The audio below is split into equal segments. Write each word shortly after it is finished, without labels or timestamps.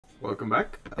Welcome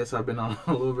back. I guess I've been on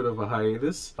a little bit of a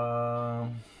hiatus.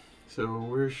 So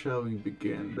where shall we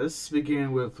begin? Let's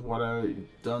begin with what I've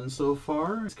done so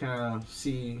far. Let's kind of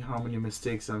see how many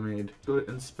mistakes I made. Go to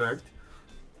inspect.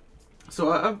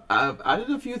 So I've added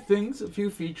a few things, a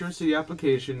few features to the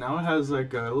application. Now it has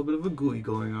like a little bit of a GUI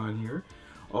going on here.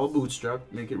 All bootstrap,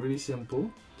 make it really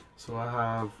simple. So I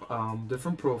have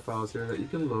different profiles here that you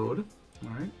can load.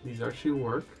 Alright, these actually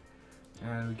work.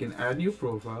 And we can add new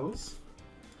profiles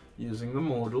using the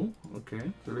modal.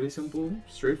 Okay, so really simple,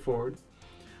 straightforward.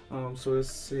 So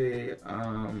let's say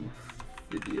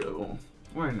video.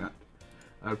 Why not?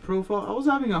 Profile. I was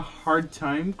having a hard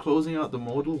time closing out the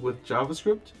modal with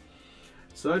JavaScript,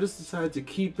 so I just decided to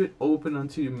keep it open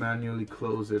until you manually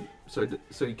close it, so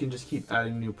you can just keep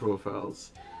adding new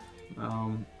profiles.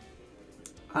 I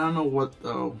don't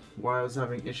know why I was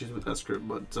having issues with that script,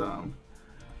 but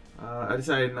I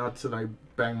decided not to like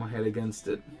bang my head against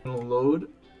it. I'm gonna load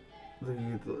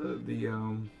the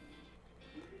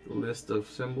list of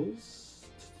symbols.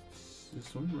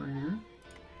 This one right here.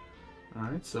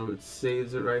 Alright, so it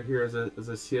saves it right here as a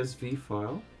CSV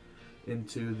file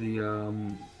into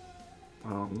the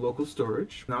local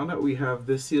storage. Now that we have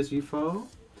this CSV file,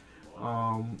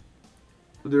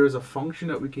 there is a function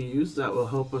that we can use that will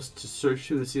help us to search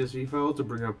through the CSV file to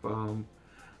bring up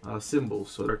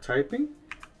symbols. So they're typing.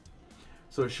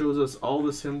 So it shows us all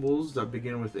the symbols that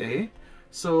begin with A.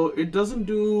 So it doesn't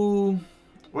do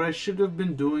what I should have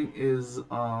been doing is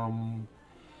I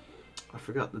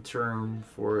forgot the term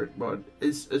for it, but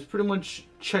it's pretty much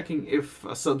checking if a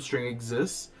substring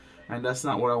exists, and that's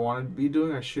not what I want to be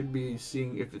doing. I should be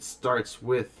seeing if it starts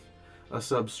with a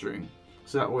substring,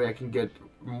 so that way I can get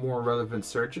more relevant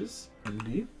searches.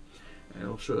 AMD, and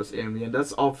it'll show us AMD, and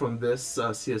that's all from this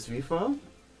CSV file.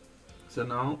 So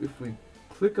now if we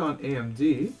click on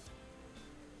AMD,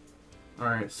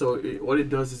 alright, so what it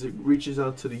does is it reaches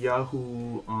out to the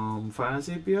Yahoo Finance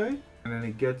API, and then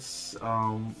it gets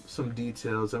some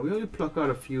details, and we only pluck out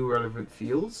a few relevant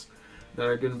fields that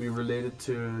are going to be related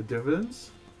to dividends.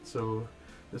 So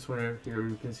this one right here,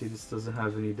 you can see this doesn't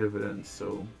have any dividends.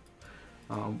 So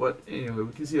but anyway,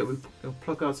 we can see that we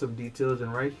pluck out some details,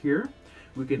 and right here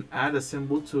we can add a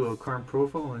symbol to a current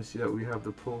profile, and you see that we have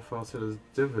the profile set as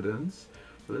dividends.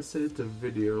 So let's say it's a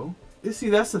video. You see,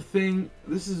 that's the thing.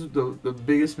 This is the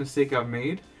biggest mistake I've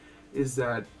made, is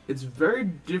that it's very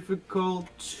difficult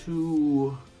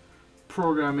to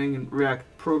program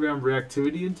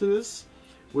reactivity into this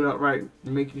without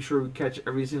making sure we catch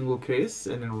every single case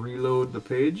and then reload the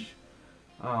page.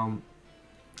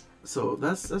 So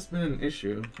that's been an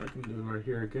issue. I can do it right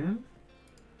here again.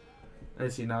 I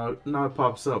see now it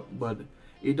pops up, but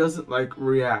it doesn't like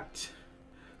react.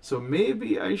 So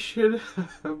maybe I should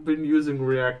have been using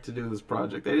React to do this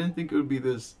project. I didn't think it would be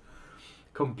this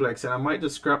complex, and I might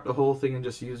just scrap the whole thing and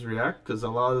just use React, because a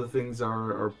lot of the things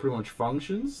are pretty much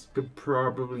functions. Could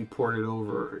probably port it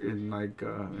over in like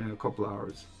in a couple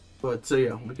hours. But so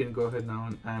yeah, we can go ahead now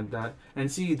and add that,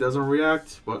 and see, it doesn't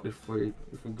react. But if we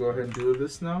go ahead and do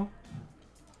this now,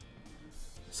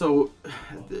 so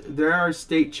there are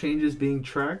state changes being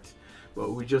tracked,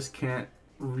 but we just can't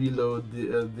reload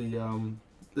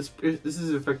this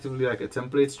is effectively like a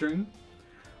template string,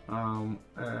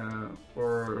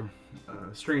 or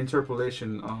string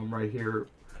interpolation right here.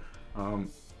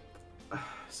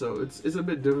 So it's a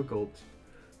bit difficult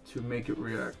to make it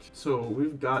react. So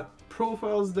we've got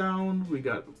profiles down. We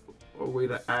got a way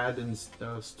to add and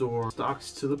store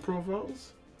stocks to the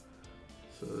profiles.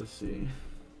 So let's see.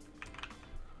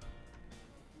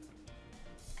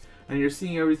 And you're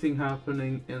seeing everything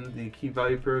happening in the key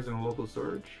value pairs in local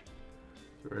storage.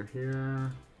 Right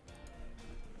here.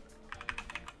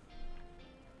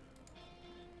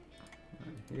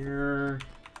 Right here.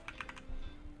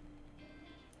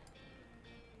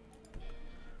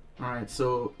 Alright,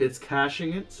 so it's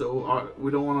caching it, so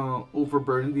we don't want to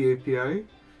overburden the API,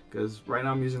 because right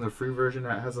now I'm using the free version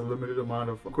that has a limited amount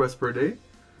of requests per day.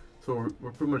 So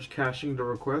we're pretty much caching the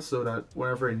request so that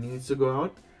whenever it needs to go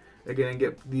out again and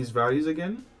get these values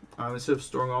again, instead of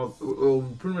storing we'll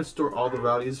pretty much store all the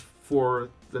values for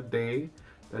the day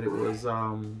that it was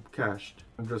cached,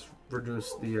 and just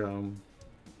reduce the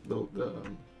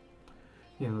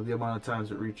the amount of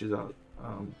times it reaches out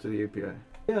to the API.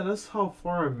 Yeah, that's how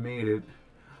far I made it.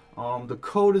 The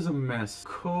code is a mess.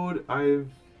 Code, I've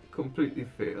completely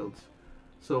failed.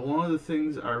 So one of the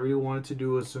things I really wanted to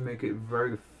do was to make it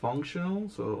very functional,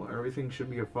 so everything should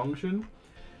be a function,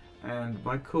 and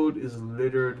my code is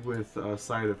littered with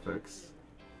side effects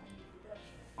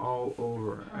all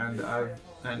over, and I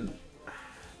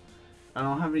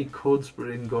don't have any code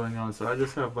splitting going on, so I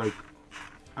just have like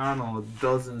I don't know,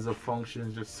 dozens of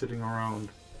functions just sitting around.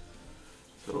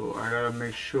 So I gotta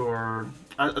make sure.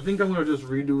 I think I'm gonna just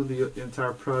redo the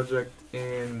entire project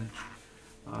in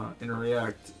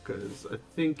React, because I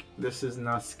think this is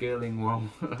not scaling well,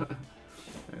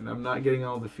 and I'm not getting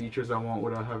all the features I want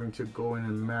without having to go in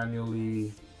and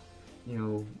manually,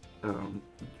 you know,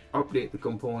 update the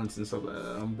components and stuff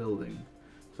that I'm building.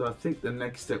 So I think the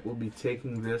next step will be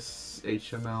taking this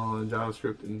HTML and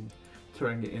JavaScript and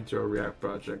turning it into a React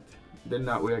project. Then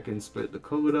that way I can split the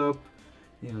code up,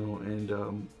 you know,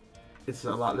 and it's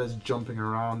a lot less jumping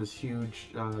around this huge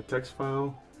text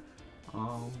file,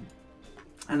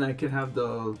 and I can have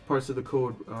the parts of the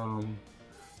code,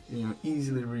 you know,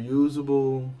 easily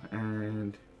reusable,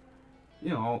 and you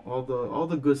know, all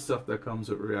the good stuff that comes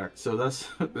with React. So that's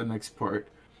the next part.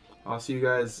 I'll see you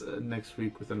guys next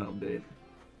week with an update.